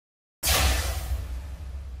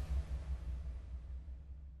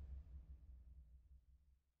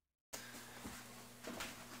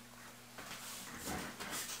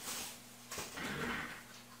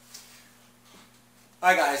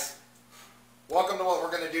Hi guys, welcome to what we're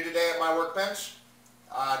going to do today at my workbench.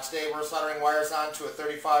 Today we're soldering wires onto a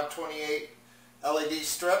 3528 LED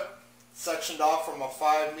strip sectioned off from a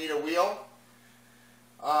 5-meter wheel.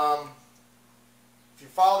 If you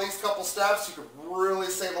follow these couple steps, you could really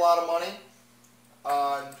save a lot of money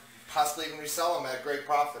and possibly even resell them at great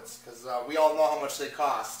profits, because we all know how much they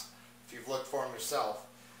cost if you've looked for them yourself.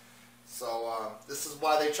 So this is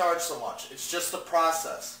why they charge so much. It's just a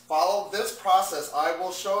process. Follow this process I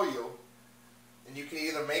will show you, and you can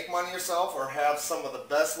either make money yourself or have some of the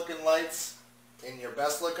best looking lights in your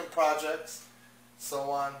best looking projects,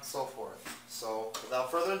 so on and so forth. So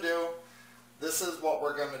without further ado, this is what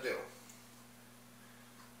we're going to do.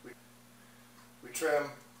 We trim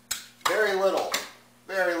very little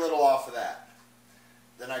off of that.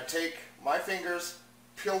 Then I take my fingers,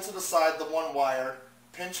 peel to the side the one wire,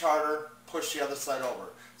 pinch harder, push the other side over.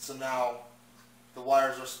 So now the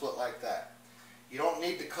wires are split like that. You don't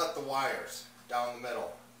need to cut the wires down the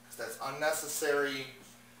middle, because that's unnecessary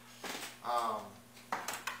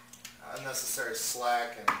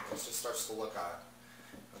slack, and it just starts to look odd.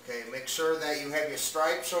 Okay, make sure that you have your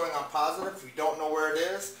stripe showing on positive. If you don't know where it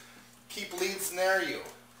is, keep leads near you.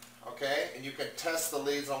 Okay, and you can test the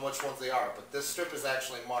leads on which ones they are. But this strip is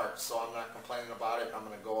actually marked, so I'm not complaining about it. I'm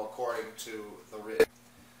going to go according to the rig.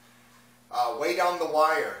 Weigh down the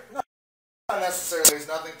wire. Not necessarily, there's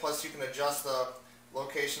nothing, plus you can adjust the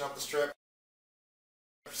location of the strip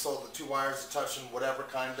so the two wires are touching whatever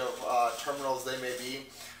kind of terminals they may be,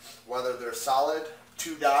 whether they're solid,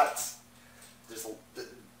 2 dots.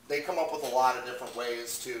 They come up with a lot of different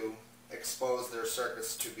ways to expose their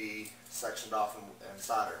circuits to be sectioned off and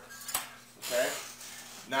soldered. Okay.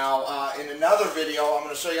 Now in another video I'm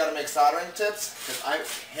going to show you how to make soldering tips, because I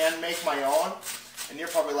hand make my own, and you're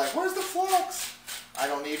probably like, where's the flux? I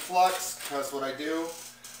don't need flux, because what I do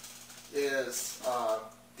is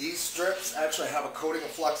these strips actually have a coating of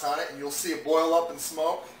flux on it, and you'll see it boil up and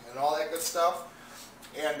smoke and all that good stuff.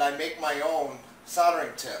 And I make my own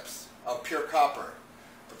soldering tips of pure copper.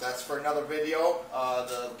 But that's for another video.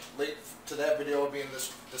 The link to that video will be in the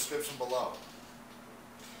description below.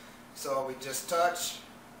 So we just touch,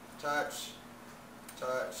 touch,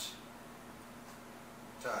 touch,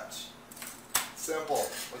 touch. Simple.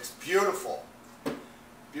 Looks beautiful.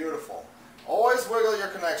 Beautiful. Always wiggle your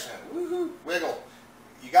connection. Woohoo! Wiggle.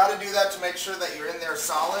 You got to do that to make sure that you're in there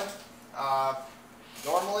solid.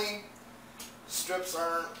 Normally, strips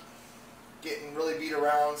aren't getting really beat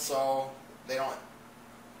around, so they don't.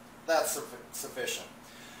 That's sufficient.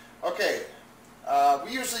 Okay,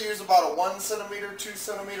 we usually use about a 1 centimeter, 2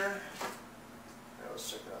 centimeter. Here, let's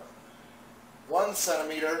check it out. 1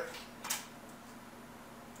 centimeter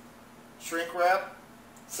shrink wrap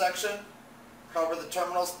section. Cover the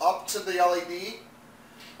terminals up to the LED.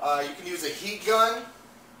 You can use a heat gun.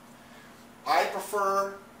 I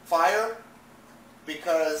prefer fire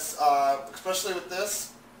because, especially with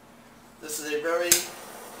this is a very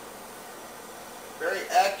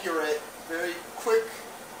accurate, very quick,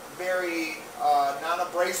 very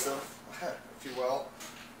non-abrasive, if you will.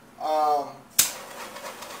 And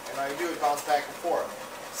all you do is bounce back and forth.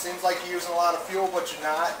 Seems like you're using a lot of fuel, but you're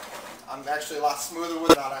not. I'm actually a lot smoother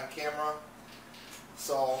with it, not on camera.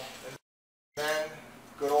 So, and then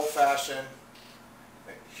good old-fashioned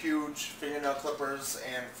huge fingernail clippers,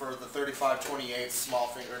 and for the 3528 small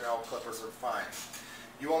fingernail clippers are fine.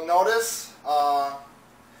 You will notice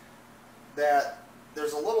that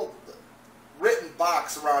there's a little written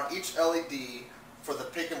box around each LED for the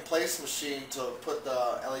pick and place machine to put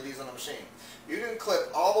the LEDs on the machine. You can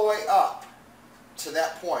clip all the way up to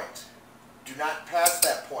that point. Do not pass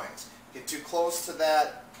that point. Get too close to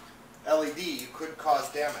that LED, you could cause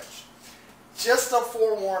damage. Just a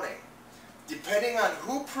forewarning. Depending on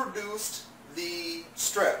who produced the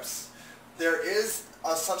strips, there is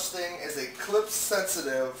a such thing as a clip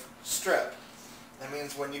sensitive strip. That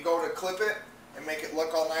means when you go to clip it and make it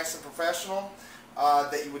look all nice and professional,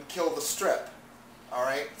 that you would kill the strip.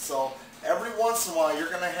 Alright, so every once in a while you're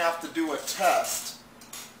going to have to do a test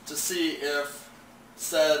to see if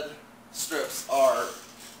said strips are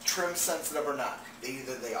trim sensitive or not.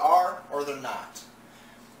 Either they are or they're not.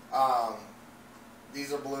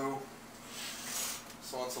 These are blue,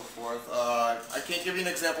 so on and so forth. I can't give you an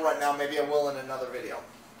example right now. Maybe I will in another video.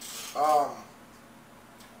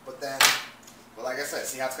 But like I said,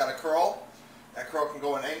 see how it's got a curl? That curl can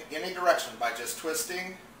go in any direction by just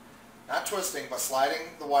twisting, not twisting, but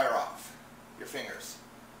sliding the wire off your fingers.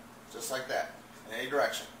 Just like that, in any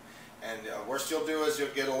direction. And worst you'll do is you'll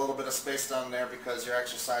get a little bit of space down there because you're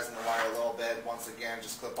exercising the wire a little bit. Once again,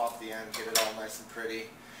 just clip off the end, get it all nice and pretty.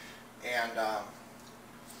 And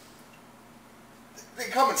They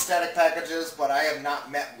come in static packages, but I have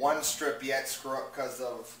not met one strip yet screw up because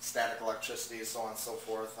of static electricity, so on and so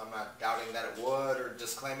forth. I'm not doubting that it would or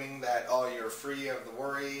disclaiming that, oh, you're free of the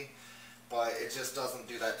worry, but it just doesn't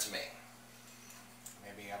do that to me.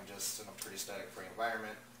 Maybe I'm just in a pretty static-free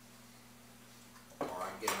environment, or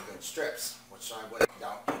I'm getting good strips, which I wouldn't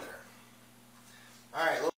doubt either.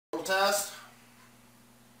 Alright, little test.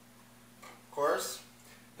 Of course,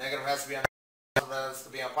 negative has to be on has to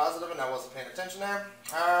be on positive, and I wasn't paying attention there.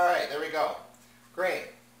 Alright, there we go. Green.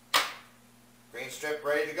 Green strip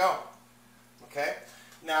ready to go. Okay?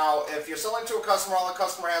 Now, if you're selling to a customer, all the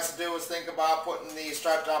customer has to do is think about putting the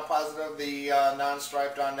striped on positive, the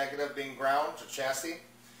non-striped on negative being ground to chassis.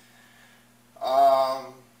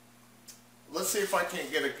 Let's see if I can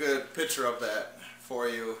get a good picture of that for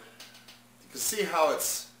you. You can see how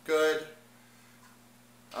it's good.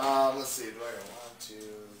 Let's see. Do I have 1, 2,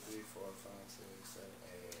 3, 4, 5, 6, 7,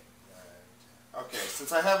 8, 9, 10. Okay,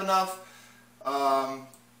 since I have enough,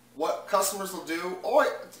 what customers will do,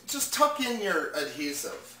 just tuck in your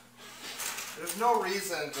adhesive. There's no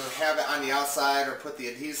reason to have it on the outside or put the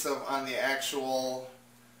adhesive on the actual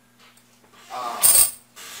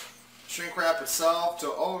shrink wrap itself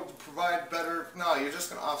to provide better. No, you're just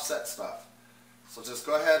going to offset stuff. So just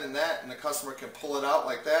go ahead and the customer can pull it out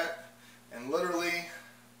like that and literally,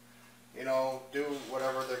 you know, do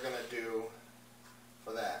whatever they're going to do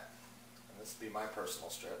for that. And this will be my personal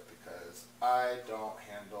strip because I don't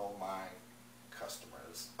handle my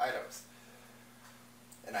customers' items.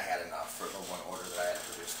 And I had enough for the one order that I had to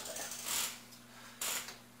produce today.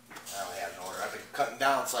 I only had an order. I've been cutting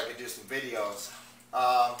down so I could do some videos.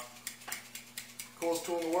 Coolest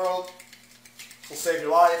tool in the world. This will save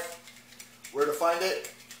your life. Where to find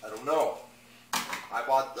it? I don't know.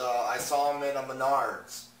 I saw them in a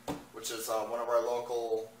Menards, which is one of our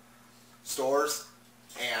local stores,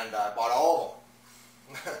 and I bought all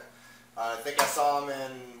of them. I think I saw them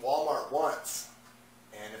in Walmart once,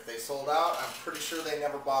 and if they sold out, I'm pretty sure they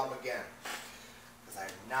never bought them again, because I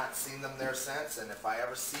have not seen them there since. And if I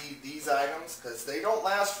ever see these items, because they don't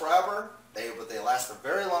last forever, but they last a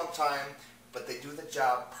very long time, but they do the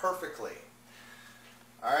job perfectly.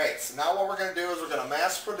 Alright, so now what we're going to do is we're going to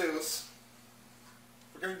mass produce.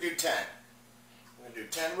 We're going to do 10. We're going to do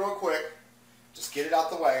 10 real quick, just get it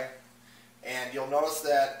out the way, and you'll notice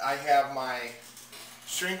that I have my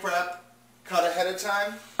shrink wrap cut ahead of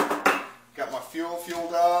time. Got my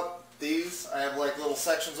fueled up. These, I have like little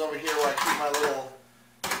sections over here where I keep my little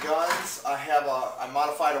guns. I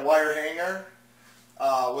modified a wire hanger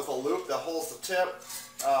with a loop that holds the tip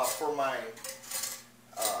for my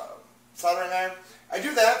soldering iron. I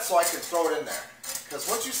do that so I can throw it in there, because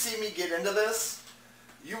once you see me get into this,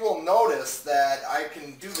 you will notice that I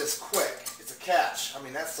can do this quick. It's a catch. I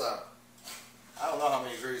mean, that's I don't know how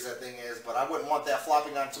many degrees that thing is, but I wouldn't want that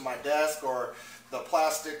flopping onto my desk or the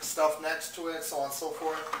plastic stuff next to it, so on and so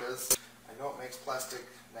forth, because I know it makes plastic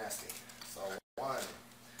nasty. So 1,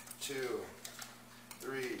 2,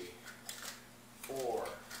 3, 4,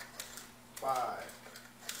 5,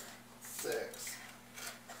 6,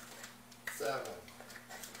 7,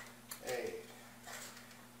 8,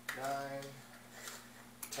 9,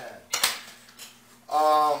 10.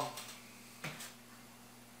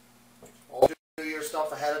 Do your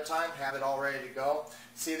stuff ahead of time, have it all ready to go.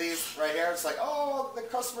 See these right here? It's like, oh, the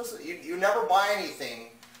customers, you never buy anything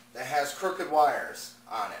that has crooked wires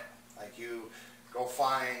on it. Like you go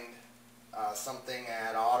find something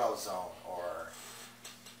at AutoZone, or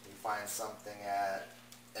you find something at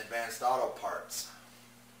Advanced Auto Parts.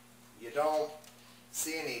 You don't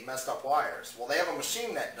see any messed up wires. Well, they have a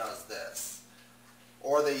machine that does this,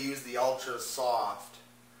 or they use the ultra soft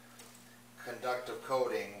conductive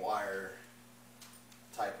coating wire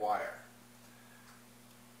type wire.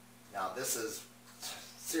 Now this is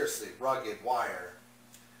seriously rugged wire.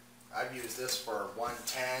 I've used this for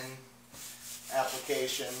 110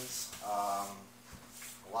 applications, a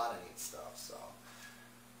lot of neat stuff. So,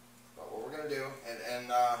 but what we're gonna do, and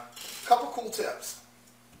a couple cool tips.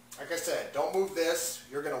 Like I said, don't move this.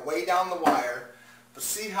 You're going to weigh down the wire, but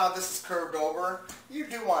see how this is curved over? You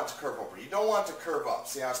do want it to curve over. You don't want it to curve up.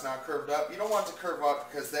 See how it's not curved up? You don't want it to curve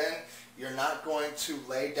up, because then you're not going to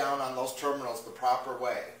lay down on those terminals the proper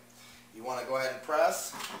way. You want to go ahead and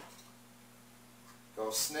press,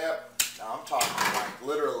 go snip. Now I'm talking like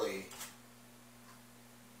literally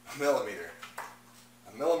a millimeter.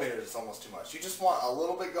 A millimeter is almost too much. You just want a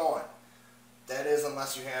little bit going. That is,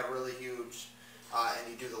 unless you have really huge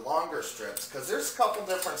and you do the longer strips, because there's a couple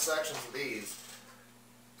different sections of these,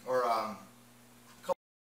 or a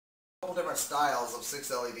couple different styles of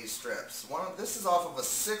 6 LED strips. This is off of a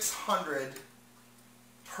 600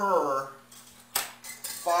 per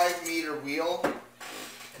 5-meter wheel,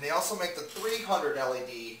 and they also make the 300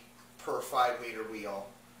 LED per 5-meter wheel.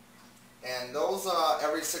 And those,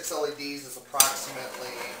 every 6 LEDs is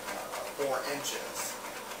approximately 4 inches.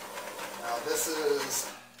 Now this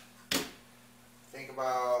is, I think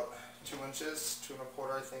about 2 inches, 2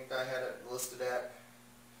 1/4 I think I had it listed at.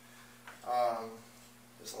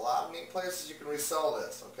 There's a lot of neat places you can resell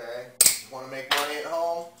this, okay? You want to make money at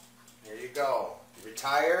home? Here you go. You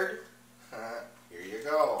retired? Here you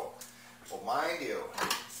go. Well, mind you,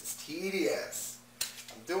 this is tedious.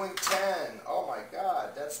 I'm doing 10. Oh my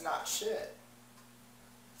God, that's not shit.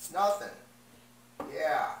 It's nothing.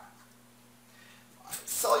 Yeah.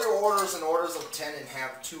 Sell your orders in orders of 10 and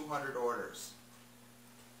have 200 orders.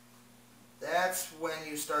 That's when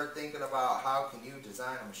you start thinking about how can you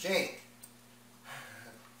design a machine.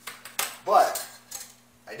 But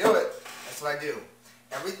I do it. That's what I do.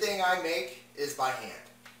 Everything I make is by hand.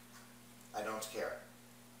 I don't care.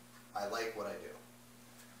 I like what I do.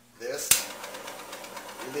 This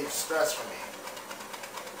relieves stress from me.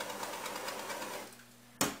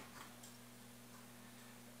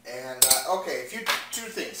 And okay, if you 2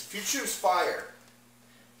 things. If you choose fire,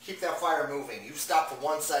 keep that fire moving. You stop for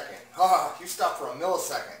 1 second. You stop for a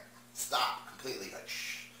millisecond. Stop completely. Like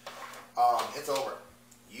shh. It's over.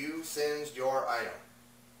 You singed your item.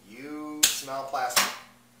 You smell plastic.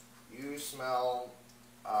 You smell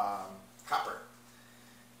copper.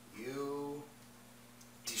 You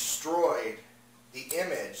destroyed the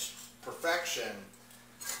image, perfection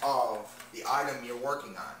of the item you're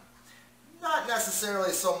working on. Not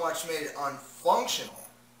necessarily so much made it unfunctional,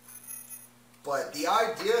 but the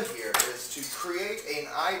idea here is to create an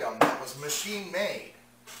item that was machine made,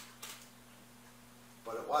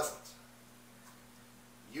 but it wasn't.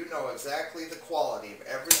 You know exactly the quality of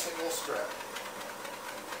every single strip.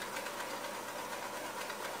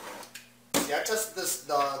 See, I tested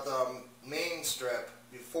the main strip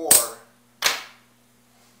before.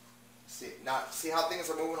 See how things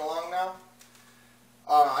are moving along now?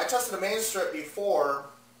 I tested the main strip before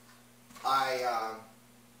I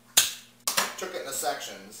took it into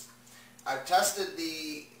sections. I've tested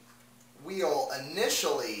the wheel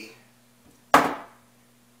initially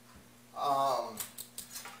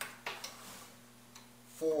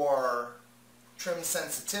for trim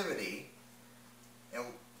sensitivity, and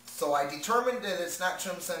so I determined that it's not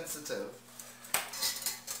trim sensitive,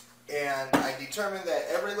 and I determined that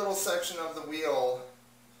every little section of the wheel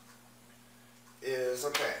is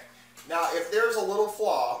okay. Now if there's a little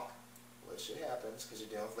flaw, which it happens because you're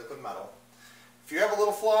dealing with liquid metal, if you have a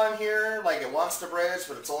little flaw in here, like it wants to bridge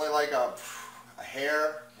but it's only like a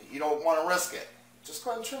hair, you don't want to risk it. Just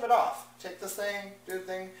go ahead and trim it off. Take this thing, do the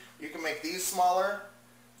thing. You can make these smaller.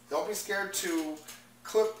 Don't be scared to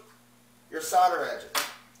clip your solder edges.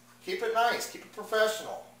 Keep it nice. Keep it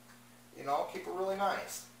professional. You know, keep it really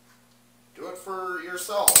nice. Do it for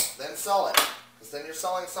yourself. Then sell it. Because then you're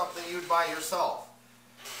selling something you'd buy yourself.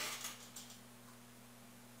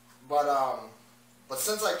 But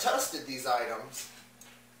since I tested these items,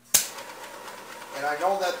 and I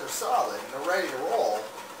know that they're solid and they're ready to roll,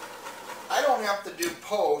 I don't have to do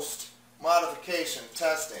post modification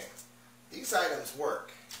testing. These items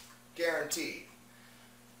work. Guaranteed.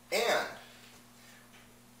 And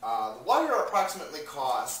the wire approximately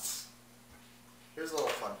costs, here's a little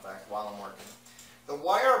fun fact while I'm working. The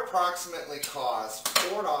wire approximately costs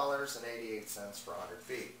 $4.88 for 100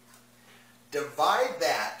 feet. Divide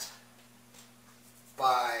that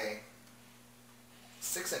by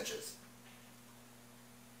 6 inches.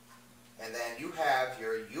 And then you have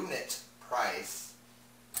your unit price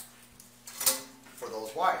for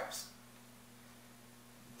those wires.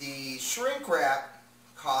 The shrink wrap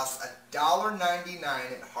costs $1.99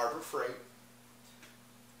 at Harbor Freight.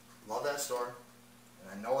 Love that store. And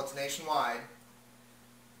I know it's nationwide.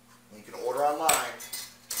 And you can order online.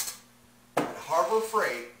 At Harbor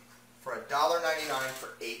Freight for $1.99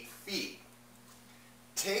 for 8 feet.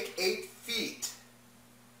 Take 8 feet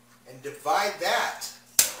and divide that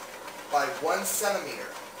by 1 centimeter.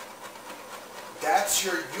 That's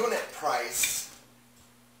your unit price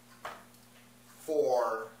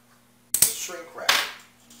for the shrink wrap.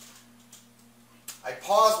 I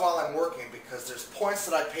pause while I'm working because there's points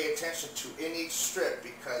that I pay attention to in each strip,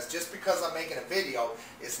 because just because I'm making a video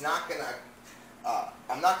is not gonna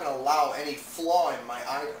I'm not gonna allow any flaw in my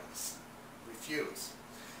items. Refuse.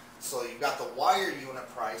 So you've got the wire unit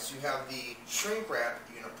price, you have the shrink wrap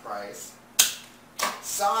unit price,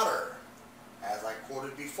 solder, as I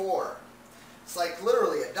quoted before. It's like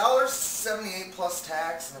literally $1.78 plus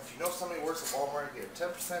tax, and if you know somebody who works at Walmart, you get a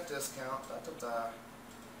 10% discount.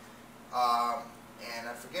 And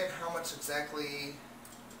I forget how much exactly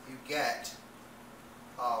you get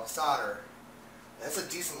of solder, that's a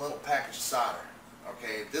decent little package of solder.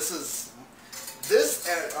 Okay, this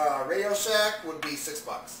at Radio Shack would be $6.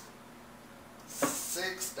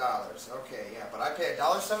 $6. Okay, yeah, but I pay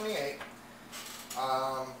 $1.78.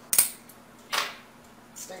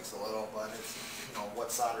 Stinks a little, but it's, you know,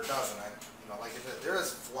 what solder doesn't. Like there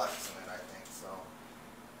is flex in it, I think, so.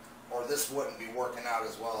 Or this wouldn't be working out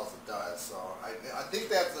as well as it does. So I think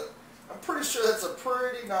that's I'm pretty sure that's a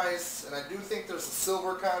pretty nice, and I do think there's a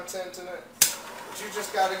silver content in it. But you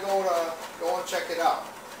just got to go and check it out.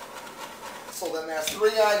 So then there's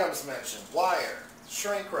 3 items mentioned: wire,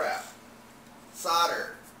 shrink wrap,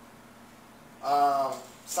 solder,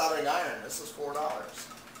 soldering iron. This is $4.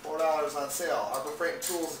 $4 on sale. Harbor Freight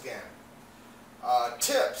Tools again.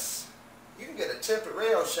 Tips. You can get a tip at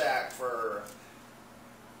Radio Shack for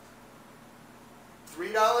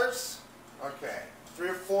 $3. Okay,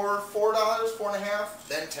 $3 or $4, $4.50,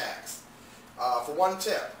 then tax. For 1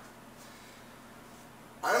 tip.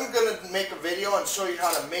 I'm gonna make a video and show you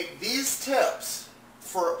how to make these tips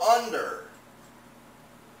for under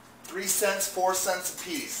 3 cents, 4 cents a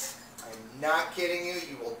piece. I'm not kidding you.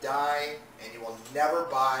 You will die and you will never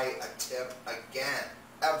buy a tip again,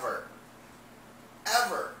 ever,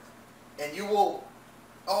 ever. And you will,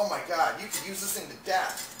 oh my God, you could use this thing to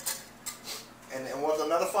death. And with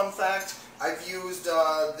another fun fact, I've used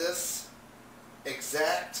this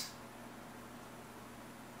exact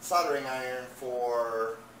soldering iron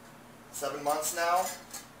for 7 months now,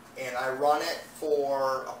 and I run it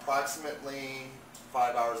for approximately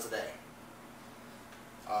 5 hours a day.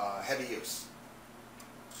 Heavy use.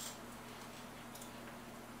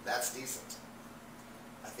 That's decent.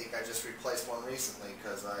 I think I just replaced one recently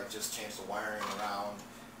because I just changed the wiring around,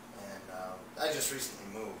 and I just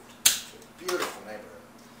recently moved to a beautiful neighborhood.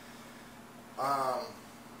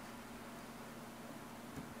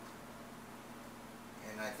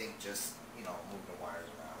 And I think just, you know, moving the wires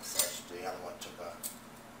around and such. The other one took a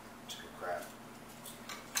crap.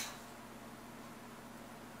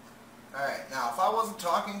 Alright, now if I wasn't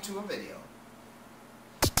talking to a video,